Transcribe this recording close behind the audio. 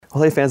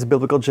Well, hey fans of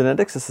Biblical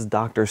Genetics, this is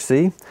Dr.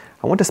 C.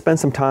 I want to spend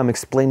some time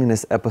explaining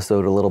this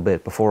episode a little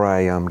bit before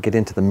I get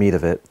into the meat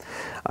of it.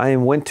 I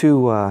went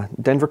to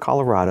Denver,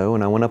 Colorado,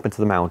 and I went up into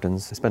the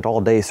mountains. I spent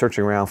all day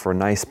searching around for a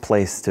nice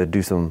place to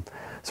do some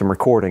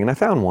recording, and I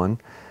found one.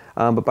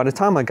 But by the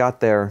time I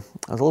got there,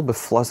 I was a little bit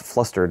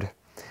flustered,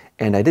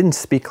 and I didn't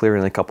speak clearly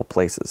in a couple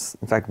places.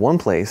 In fact, one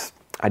place,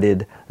 I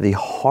did the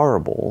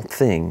horrible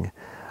thing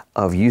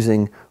of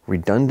using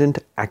redundant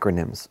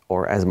acronyms,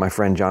 or as my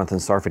friend Jonathan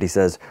Sarfati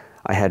says,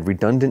 I had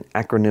redundant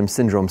acronym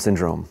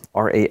syndrome,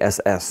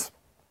 RASS.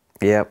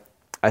 Yep,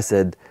 I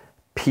said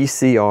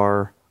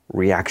PCR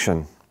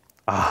reaction.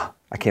 I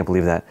can't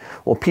believe that.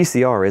 Well,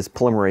 PCR is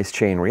polymerase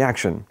chain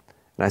reaction.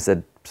 And I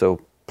said, so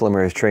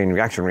polymerase chain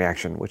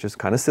reaction, which is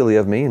kind of silly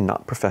of me and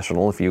not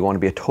professional. If you want to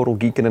be a total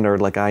geek and a nerd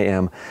like I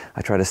am,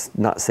 I try to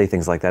not say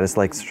things like that. It's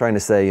like trying to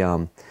say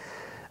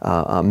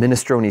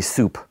minestrone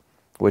soup,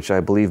 which I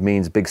believe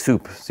means big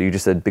soup. So you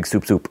just said big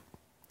soup.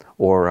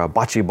 Or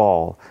bocce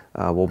ball.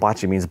 Well,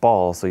 bocce means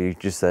ball, so you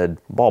just said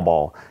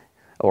ball.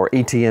 Or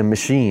ATM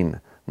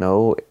machine.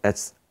 No,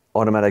 that's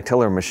automatic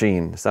teller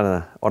machine. It's not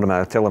an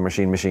automatic teller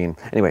machine.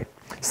 Anyway,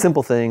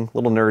 simple thing, a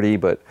little nerdy,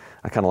 but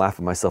I kind of laugh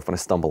at myself when I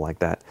stumble like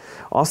that.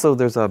 Also,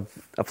 there's a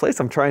place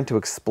I'm trying to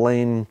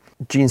explain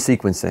gene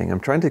sequencing. I'm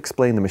trying to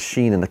explain the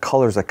machine and the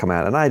colors that come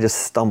out, and I just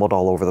stumbled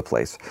all over the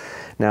place.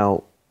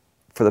 Now,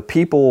 for the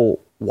people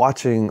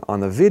watching on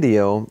the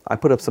video, I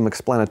put up some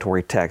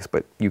explanatory text,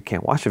 but you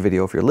can't watch the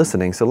video if you're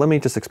listening, so let me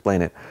just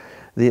explain it.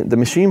 The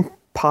machine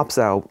pops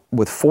out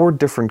with 4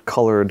 different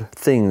colored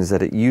things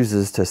that it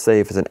uses to say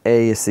if it's an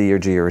A, a C, or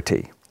G, or a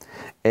T.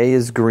 A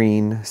is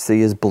green,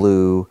 C is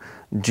blue,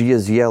 G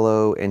is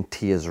yellow, and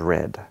T is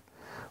red.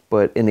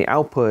 But in the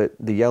output,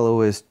 the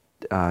yellow is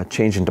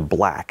changed into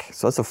black.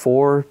 So that's the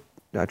 4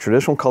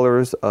 traditional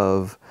colors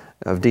of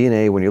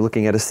DNA when you're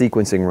looking at a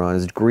sequencing run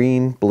is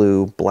green,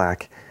 blue,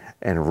 black,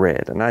 and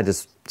red. And I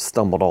just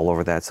stumbled all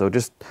over that. So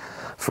just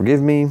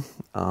forgive me,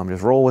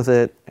 just roll with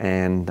it.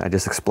 And I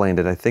just explained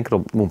it. I think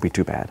it won't be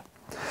too bad.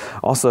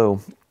 Also,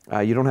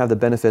 you don't have the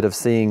benefit of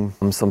seeing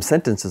some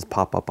sentences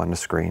pop up on the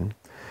screen.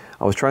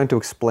 I was trying to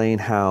explain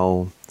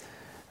how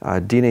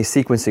DNA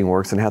sequencing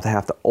works and how to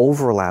have to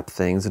overlap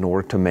things in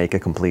order to make a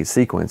complete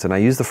sequence. And I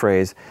used the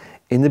phrase,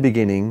 in the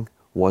beginning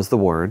was the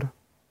Word.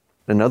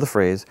 Another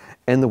phrase,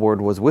 and the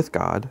Word was with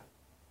God,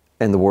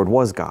 and the Word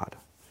was God.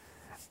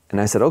 And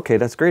I said, okay,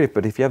 that's great,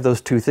 but if you have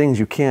those 2 things,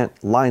 you can't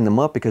line them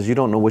up because you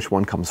don't know which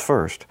one comes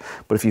first.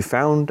 But if you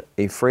found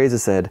a phrase that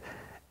said,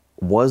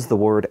 was the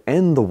Word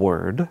and the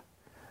Word,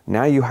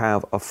 now you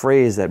have a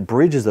phrase that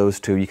bridges those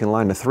 2. You can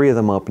line the 3 of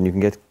them up and you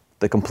can get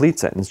the complete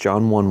sentence,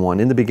 John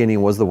 1:1, in the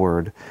beginning was the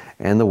Word,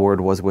 and the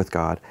Word was with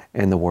God,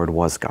 and the Word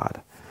was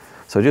God.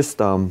 So just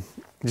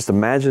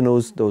imagine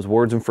those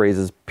words and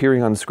phrases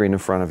appearing on the screen in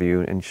front of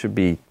you, and it should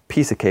be a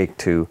piece of cake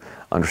to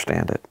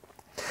understand it.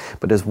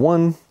 But there's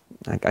one,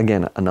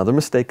 again, another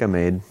mistake I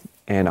made,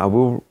 and I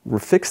will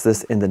fix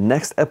this in the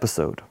next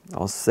episode.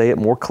 I'll say it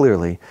more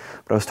clearly,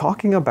 but I was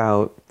talking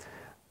about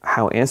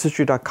how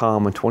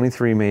Ancestry.com and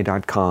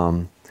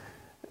 23andMe.com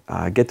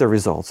get their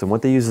results, and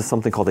what they use is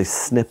something called a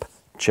SNP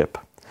chip.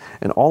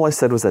 And all I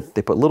said was that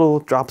they put little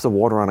drops of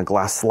water on a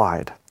glass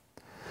slide,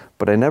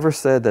 but I never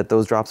said that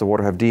those drops of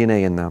water have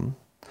DNA in them,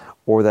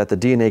 or that the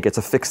DNA gets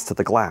affixed to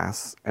the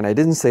glass. And I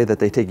didn't say that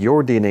they take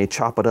your DNA,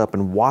 chop it up,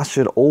 and wash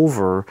it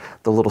over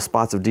the little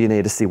spots of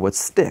DNA to see what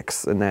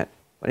sticks, and that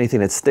anything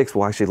that sticks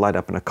will actually light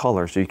up in a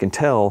color. So you can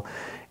tell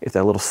if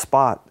that little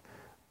spot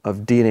of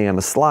DNA on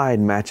the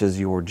slide matches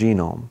your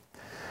genome.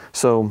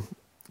 So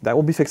that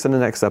will be fixed in the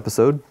next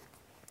episode.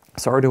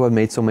 Sorry to have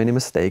made so many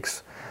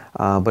mistakes,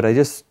 but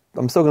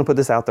I'm still going to put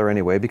this out there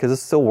anyway because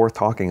it's still worth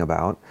talking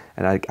about.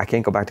 And I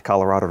can't go back to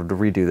Colorado to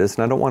redo this,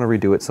 and I don't want to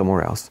redo it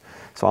somewhere else.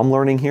 So I'm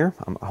learning here.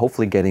 I'm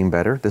hopefully getting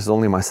better. This is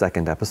only my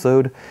 2nd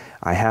episode.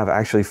 I have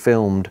actually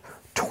filmed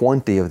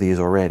 20 of these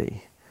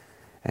already.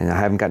 And I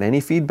haven't gotten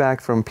any feedback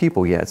from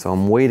people yet. So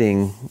I'm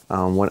waiting.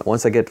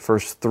 Once I get the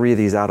first 3 of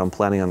these out, I'm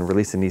planning on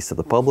releasing these to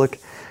the public.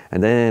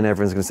 And then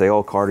everyone's going to say,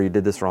 oh, Carter, you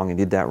did this wrong, you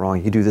did that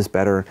wrong, you do this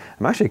better.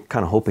 I'm actually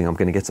kind of hoping I'm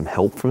going to get some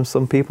help from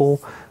some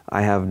people.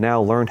 I have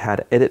now learned how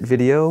to edit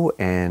video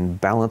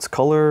and balance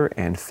color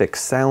and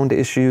fix sound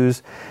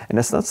issues. And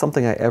that's not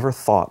something I ever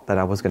thought that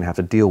I was going to have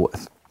to deal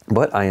with.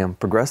 But I am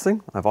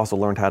progressing. I've also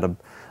learned how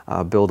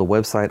to build a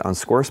website on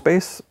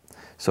Squarespace.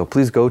 So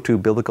please go to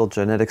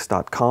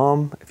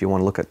biblicalgenetics.com if you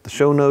want to look at the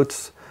show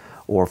notes,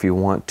 or if you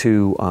want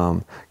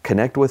to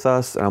connect with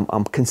us.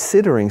 I'm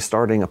considering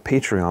starting a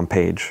Patreon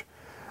page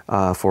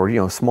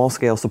for small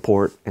scale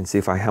support, and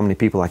see how many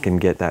people I can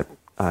get that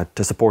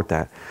to support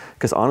that.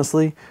 Because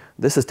honestly,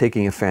 this is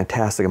taking a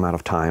fantastic amount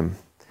of time.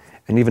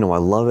 And even though I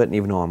love it, and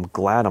even though I'm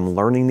glad I'm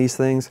learning these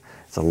things,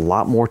 it's a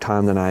lot more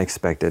time than I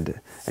expected.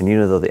 And you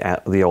know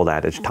the old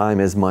adage, time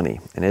is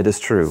money, and it is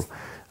true.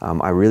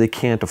 I really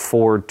can't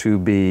afford to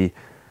be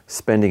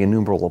spending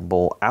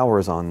innumerable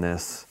hours on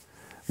this,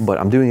 but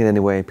I'm doing it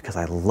anyway because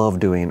I love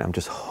doing it. I'm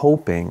just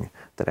hoping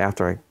that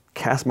after I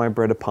cast my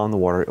bread upon the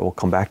water, it will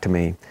come back to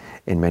me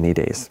in many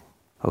days.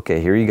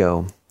 Okay, here you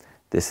go.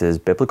 This is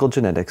Biblical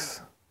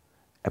Genetics,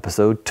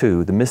 Episode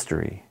 2, The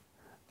Mystery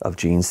of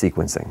Gene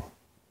Sequencing.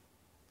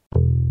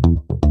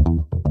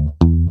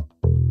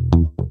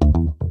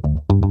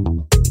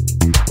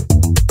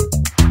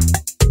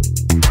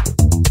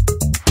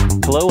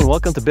 Hello and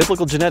welcome to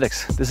Biblical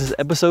Genetics. This is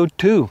episode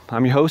 2.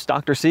 I'm your host,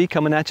 Dr. C,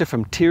 coming at you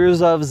from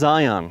Tears of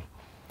Zion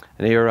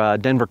near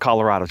Denver,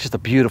 Colorado. It's just a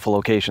beautiful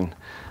location.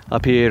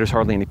 Up here, there's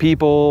hardly any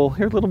people.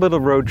 Here's a little bit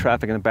of road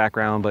traffic in the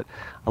background, but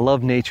I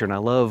love nature and I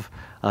love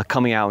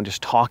coming out and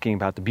just talking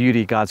about the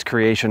beauty of God's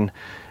creation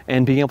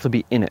and being able to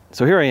be in it.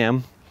 So here I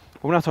am.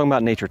 We're not talking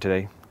about nature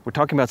today. We're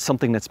talking about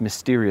something that's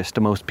mysterious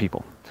to most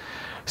people.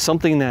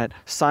 Something that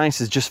science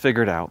has just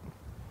figured out.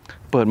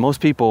 But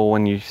most people,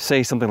 when you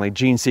say something like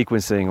gene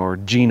sequencing or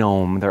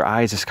genome, their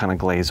eyes just kind of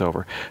glaze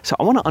over. So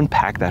I want to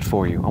unpack that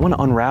for you. I want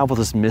to unravel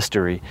this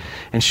mystery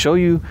and show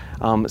you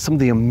some of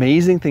the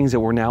amazing things that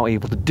we're now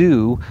able to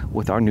do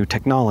with our new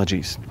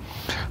technologies.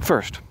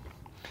 First,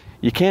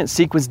 you can't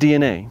sequence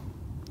DNA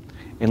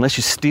unless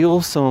you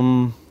steal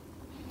some,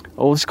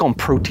 let's call them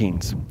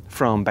proteins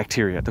from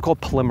bacteria. They're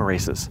called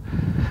polymerases.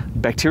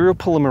 Bacterial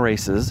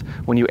polymerases,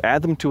 when you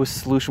add them to a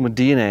solution with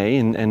DNA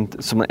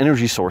and some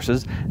energy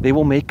sources, they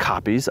will make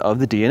copies of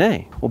the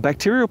DNA. Well,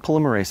 bacterial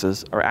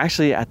polymerases are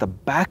actually at the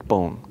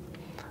backbone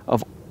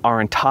of our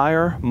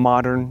entire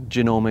modern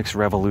genomics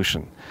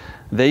revolution.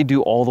 They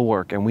do all the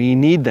work and we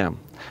need them.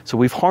 So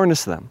we've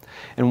harnessed them.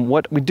 And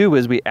what we do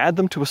is we add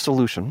them to a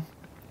solution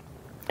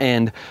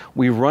and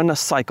we run a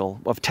cycle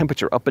of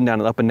temperature up and down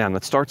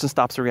that starts and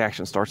stops the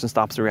reaction, starts and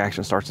stops the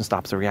reaction, starts and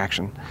stops the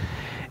reaction.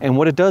 And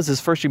what it does is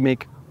first you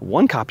make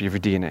one copy of your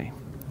DNA.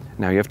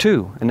 Now you have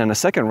 2. And then the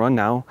second run,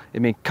 now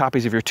it makes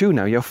copies of your 2.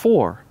 Now you have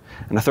 4.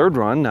 And the third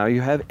run, now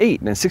you have 8,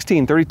 and then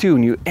 16, 32,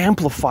 and you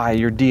amplify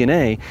your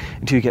DNA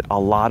until you get a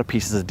lot of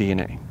pieces of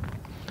DNA.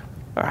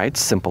 All right,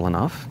 simple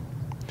enough.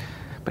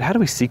 But how do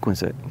we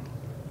sequence it?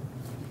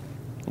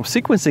 Well,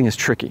 sequencing is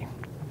tricky.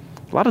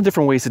 A lot of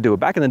different ways to do it.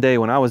 Back in the day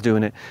when I was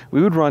doing it,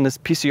 we would run this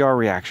PCR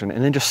reaction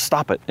and then just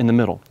stop it in the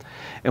middle.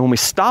 And when we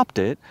stopped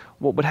it,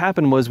 what would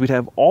happen was we'd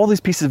have all these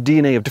pieces of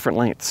DNA of different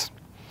lengths.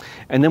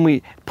 And then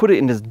we put it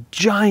in this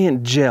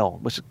giant gel,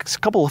 which is a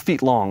couple of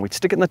feet long. We'd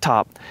stick it in the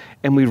top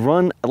and we'd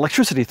run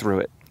electricity through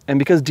it. And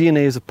because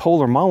DNA is a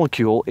polar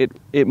molecule,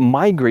 it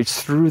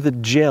migrates through the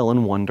gel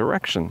in one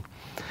direction.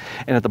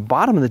 And at the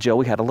bottom of the gel,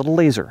 we had a little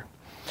laser.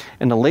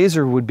 And the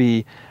laser would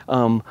be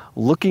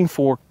looking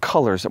for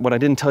colors. What I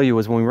didn't tell you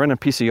was when we run a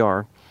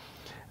PCR,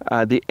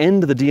 the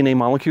end of the DNA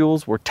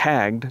molecules were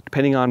tagged,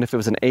 depending on if it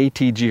was an A,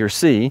 T, G, or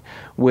C,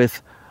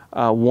 with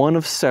one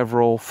of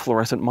several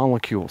fluorescent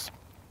molecules.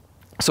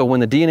 So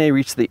when the DNA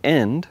reached the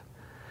end,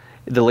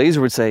 the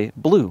laser would say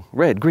blue,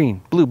 red,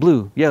 green,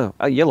 blue, yellow,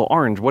 yellow,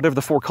 orange, whatever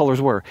the 4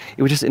 colors were.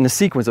 It was just in a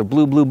sequence of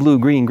blue,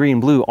 green,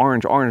 blue,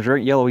 orange,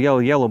 red,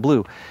 yellow,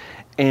 blue.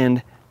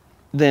 And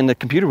then the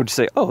computer would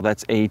say, oh,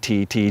 that's A,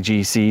 T, T,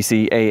 G, C,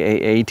 C,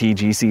 A, T,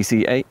 G, C,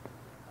 C, A.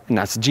 And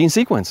that's the gene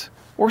sequence.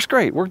 Works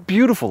great, worked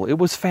beautiful. It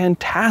was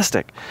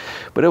fantastic,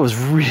 but it was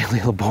really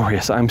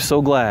laborious. I'm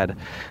so glad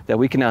that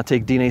we can now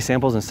take DNA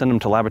samples and send them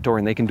to laboratory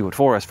and they can do it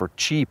for us for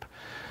cheap.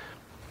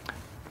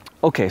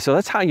 Okay, so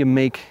that's how you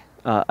make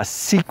a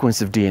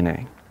sequence of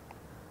DNA.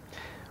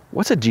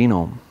 What's a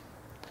genome?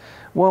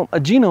 Well, a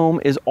genome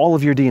is all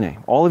of your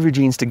DNA, all of your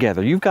genes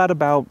together. You've got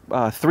about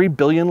 3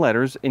 billion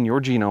letters in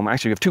your genome.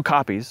 Actually, you have 2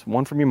 copies,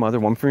 one from your mother,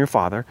 one from your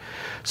father.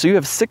 So you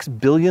have 6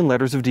 billion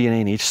letters of DNA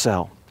in each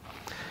cell.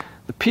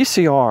 The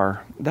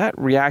PCR, that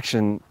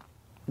reaction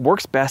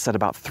works best at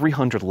about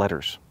 300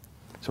 letters.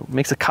 So it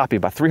makes a copy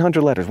about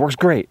 300 letters, works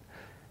great.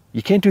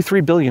 You can't do 3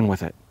 billion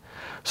with it.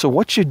 So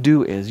what you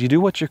do is you do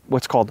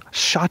what's called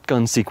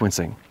shotgun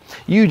sequencing.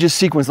 You just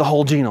sequence the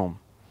whole genome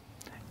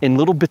in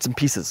little bits and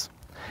pieces.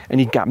 And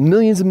you've got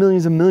millions and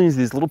millions and millions of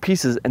these little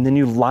pieces, and then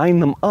you line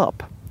them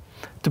up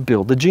to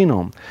build the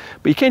genome.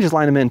 But you can't just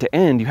line them end to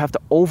end, you have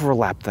to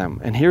overlap them.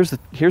 And here's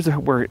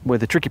where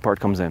the tricky part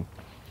comes in.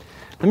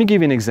 Let me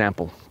give you an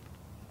example.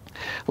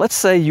 Let's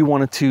say you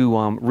wanted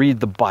to read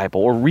the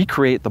Bible or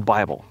recreate the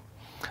Bible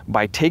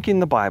by taking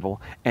the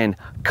Bible and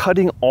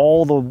cutting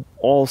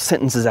all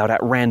sentences out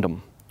at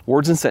random,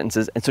 words and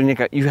sentences, and so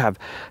you have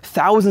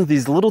thousands of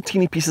these little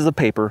teeny pieces of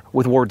paper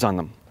with words on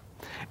them,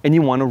 and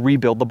you want to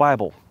rebuild the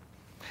Bible.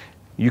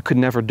 You could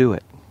never do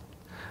it.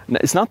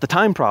 It's not the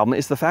time problem,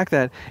 it's the fact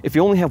that if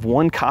you only have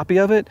one copy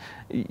of it,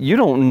 you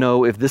don't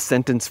know if this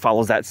sentence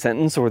follows that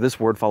sentence or this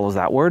word follows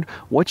that word.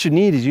 What you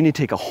need is you need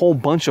to take a whole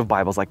bunch of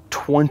Bibles, like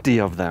 20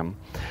 of them,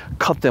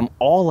 cut them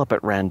all up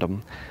at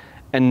random,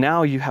 and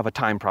now you have a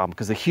time problem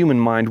because the human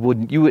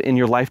mind you in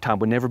your lifetime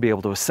would never be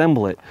able to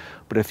assemble it.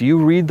 But if you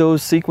read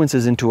those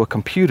sequences into a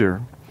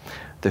computer,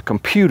 the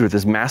computer,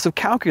 this massive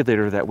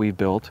calculator that we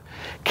built,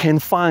 can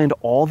find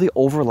all the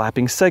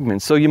overlapping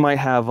segments. So you might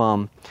have,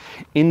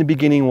 in the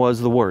beginning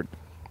was the Word,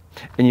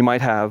 and you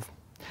might have,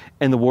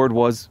 and the Word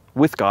was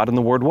with God, and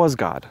the Word was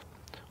God.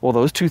 Well,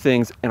 those two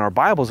things in our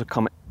Bibles will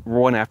come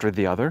one after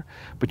the other,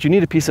 but you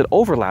need a piece that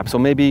overlaps. So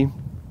maybe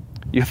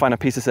you find a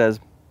piece that says,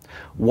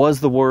 was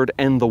the Word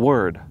and the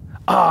Word.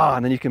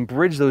 And then you can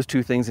bridge those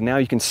two things, and now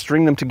you can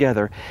string them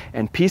together,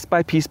 and piece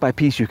by piece by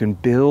piece, you can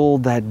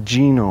build that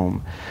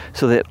genome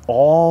so that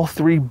all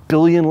 3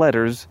 billion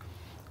letters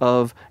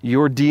of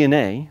your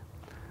DNA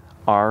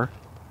are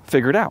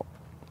figured out.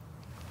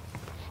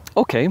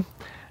 Okay,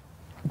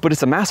 but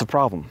it's a massive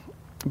problem,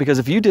 because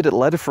if you did it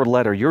letter for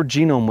letter, your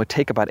genome would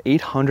take about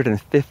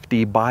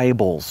 850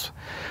 Bibles.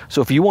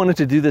 So if you wanted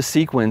to do this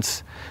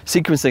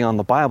sequencing on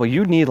the Bible,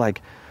 you'd need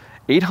like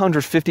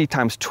 850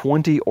 times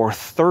 20 or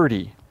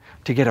 30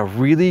 to get a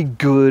really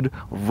good,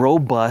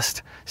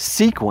 robust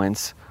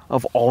sequence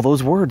of all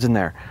those words in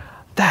there.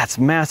 That's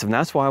massive. And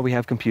that's why we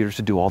have computers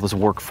to do all this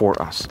work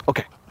for us.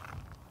 Okay.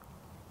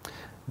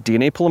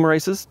 DNA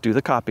polymerases do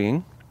the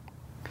copying.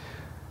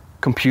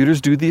 Computers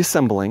do the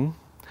assembling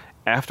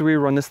after we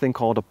run this thing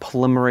called a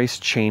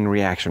polymerase chain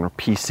reaction, or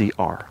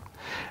PCR.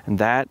 And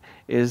that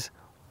is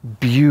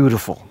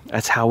beautiful.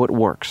 That's how it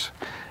works.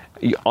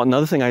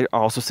 Another thing I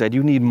also said,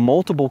 you need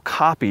multiple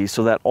copies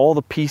so that all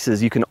the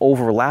pieces, you can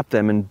overlap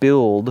them and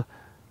build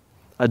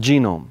a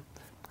genome.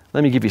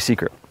 Let me give you a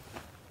secret.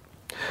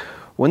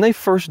 When they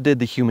first did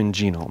the human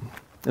genome,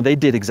 they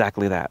did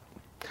exactly that.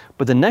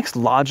 But the next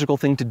logical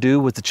thing to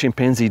do was the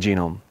chimpanzee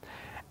genome.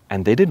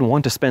 And they didn't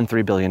want to spend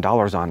 $3 billion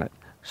on it,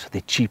 so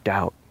they cheaped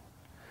out.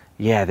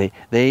 Yeah,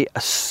 they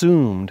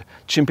assumed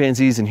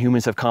chimpanzees and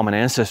humans have common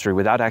ancestry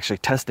without actually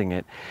testing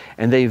it.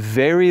 And they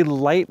very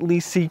lightly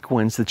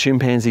sequenced the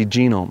chimpanzee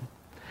genome.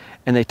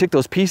 And they took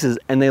those pieces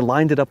and they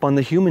lined it up on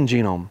the human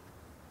genome.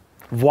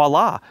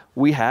 Voila,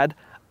 we had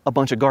a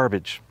bunch of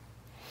garbage.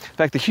 In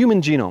fact, the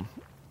human genome,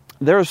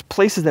 there's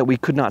places that we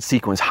could not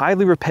sequence,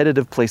 highly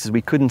repetitive places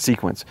we couldn't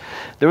sequence.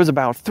 There was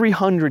about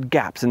 300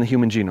 gaps in the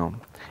human genome.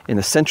 In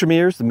the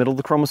centromeres, the middle of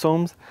the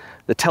chromosomes,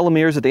 the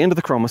telomeres at the end of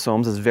the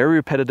chromosomes is very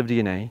repetitive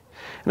DNA,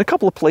 and a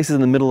couple of places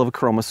in the middle of a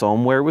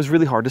chromosome where it was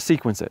really hard to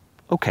sequence it.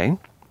 Okay.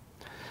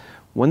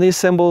 When they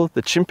assembled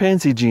the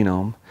chimpanzee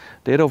genome,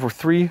 they had over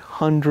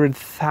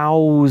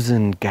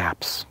 300,000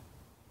 gaps.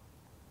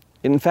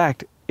 In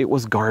fact, it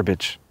was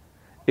garbage.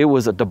 It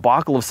was a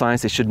debacle of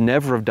science. They should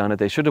never have done it.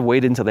 They should have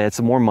waited until they had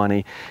some more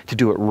money to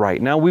do it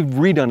right. Now, we've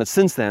redone it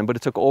since then, but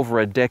it took over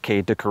a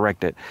decade to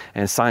correct it.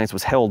 And science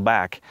was held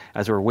back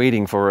as we were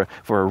waiting for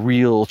a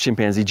real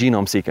chimpanzee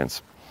genome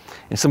sequence.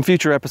 In some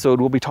future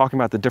episode, we'll be talking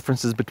about the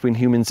differences between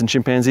humans and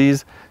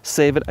chimpanzees.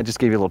 Save it. I just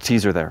gave you a little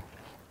teaser there.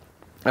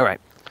 All right.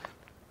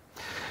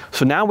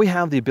 So now we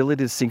have the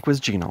ability to sequence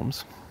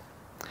genomes.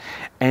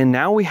 And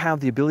now we have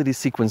the ability to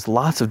sequence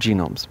lots of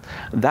genomes.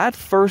 That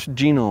first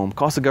genome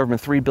cost the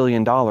government $3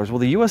 billion. Well,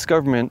 the US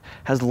government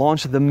has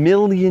launched the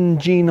Million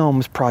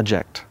Genomes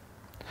Project.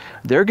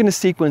 They're going to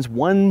sequence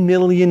 1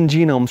 million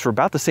genomes for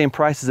about the same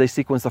price as they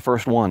sequenced the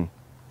first one.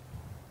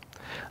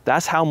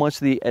 That's how much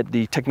the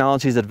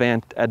technology has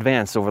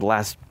advanced over the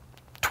last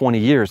 20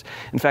 years.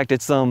 In fact,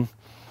 it's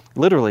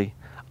literally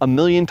 1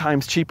 million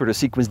times cheaper to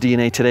sequence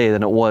DNA today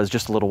than it was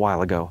just a little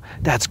while ago.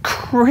 That's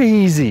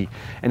crazy,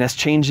 and that's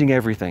changing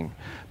everything.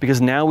 Because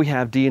now we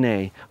have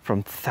DNA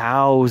from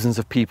thousands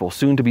of people,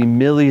 soon to be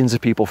millions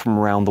of people from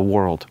around the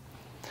world.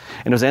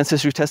 And those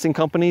ancestry testing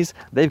companies,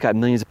 they've got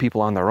millions of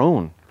people on their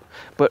own.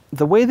 But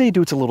the way they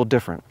do it's a little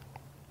different.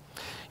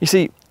 You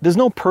see, there's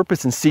no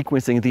purpose in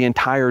sequencing the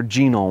entire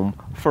genome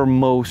for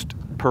most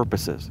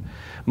purposes.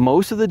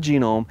 Most of the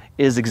genome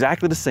is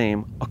exactly the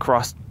same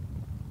across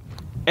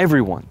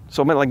everyone.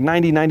 So like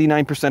 90,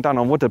 99%, I don't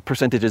know what the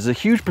percentage is, a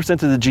huge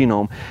percentage of the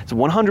genome. It's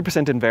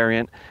 100%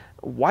 invariant.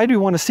 Why do you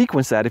want to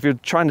sequence that? If you're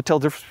trying to tell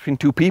the difference between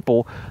two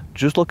people,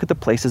 just look at the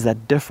places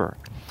that differ.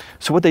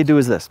 So what they do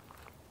is this.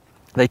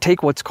 They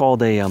take what's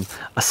called a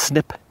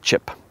SNP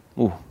chip.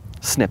 Ooh,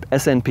 SNP,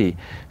 SNP,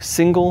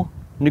 single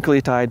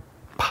nucleotide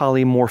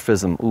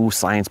polymorphism. Ooh,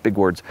 science, big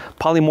words.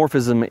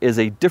 Polymorphism is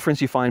a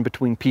difference you find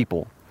between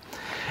people.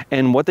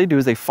 And what they do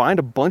is they find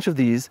a bunch of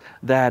these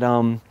that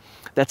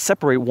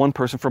separate one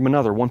person from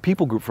another, one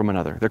people group from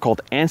another. They're called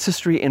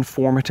ancestry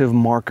informative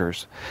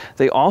markers.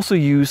 They also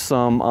use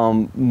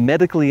some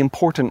medically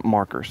important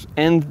markers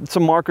and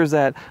some markers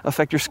that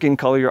affect your skin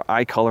color, your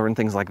eye color, and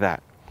things like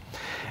that.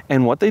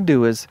 And what they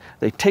do is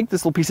they take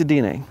this little piece of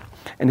DNA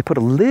and they put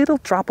a little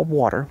drop of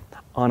water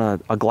on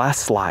a glass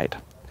slide.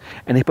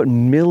 And they put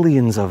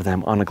millions of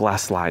them on a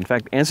glass slide. In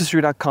fact,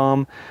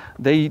 Ancestry.com,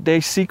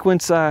 they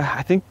sequence,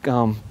 I think,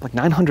 like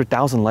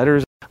 900,000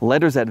 letters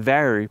that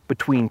vary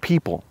between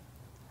people.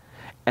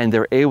 And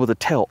they're able to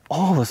tell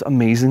all this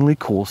amazingly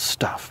cool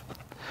stuff.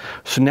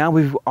 So now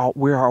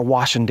we're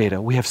awash in data.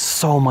 We have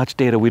so much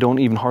data, we don't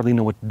even hardly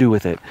know what to do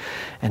with it.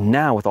 And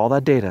now with all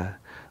that data,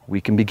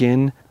 we can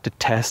begin to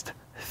test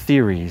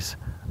theories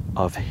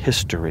of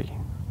history.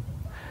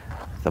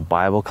 The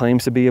Bible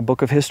claims to be a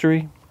book of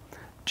history.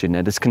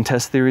 Genetics can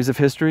test theories of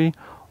history.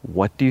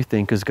 What do you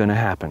think is going to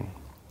happen?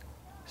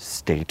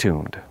 Stay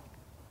tuned.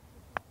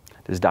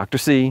 This is Dr.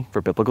 C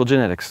for Biblical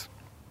Genetics.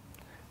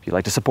 If you'd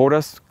like to support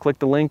us, click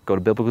the link, go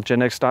to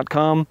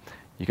biblicalgenetics.com.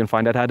 You can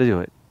find out how to do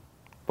it.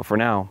 But for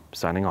now,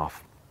 signing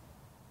off.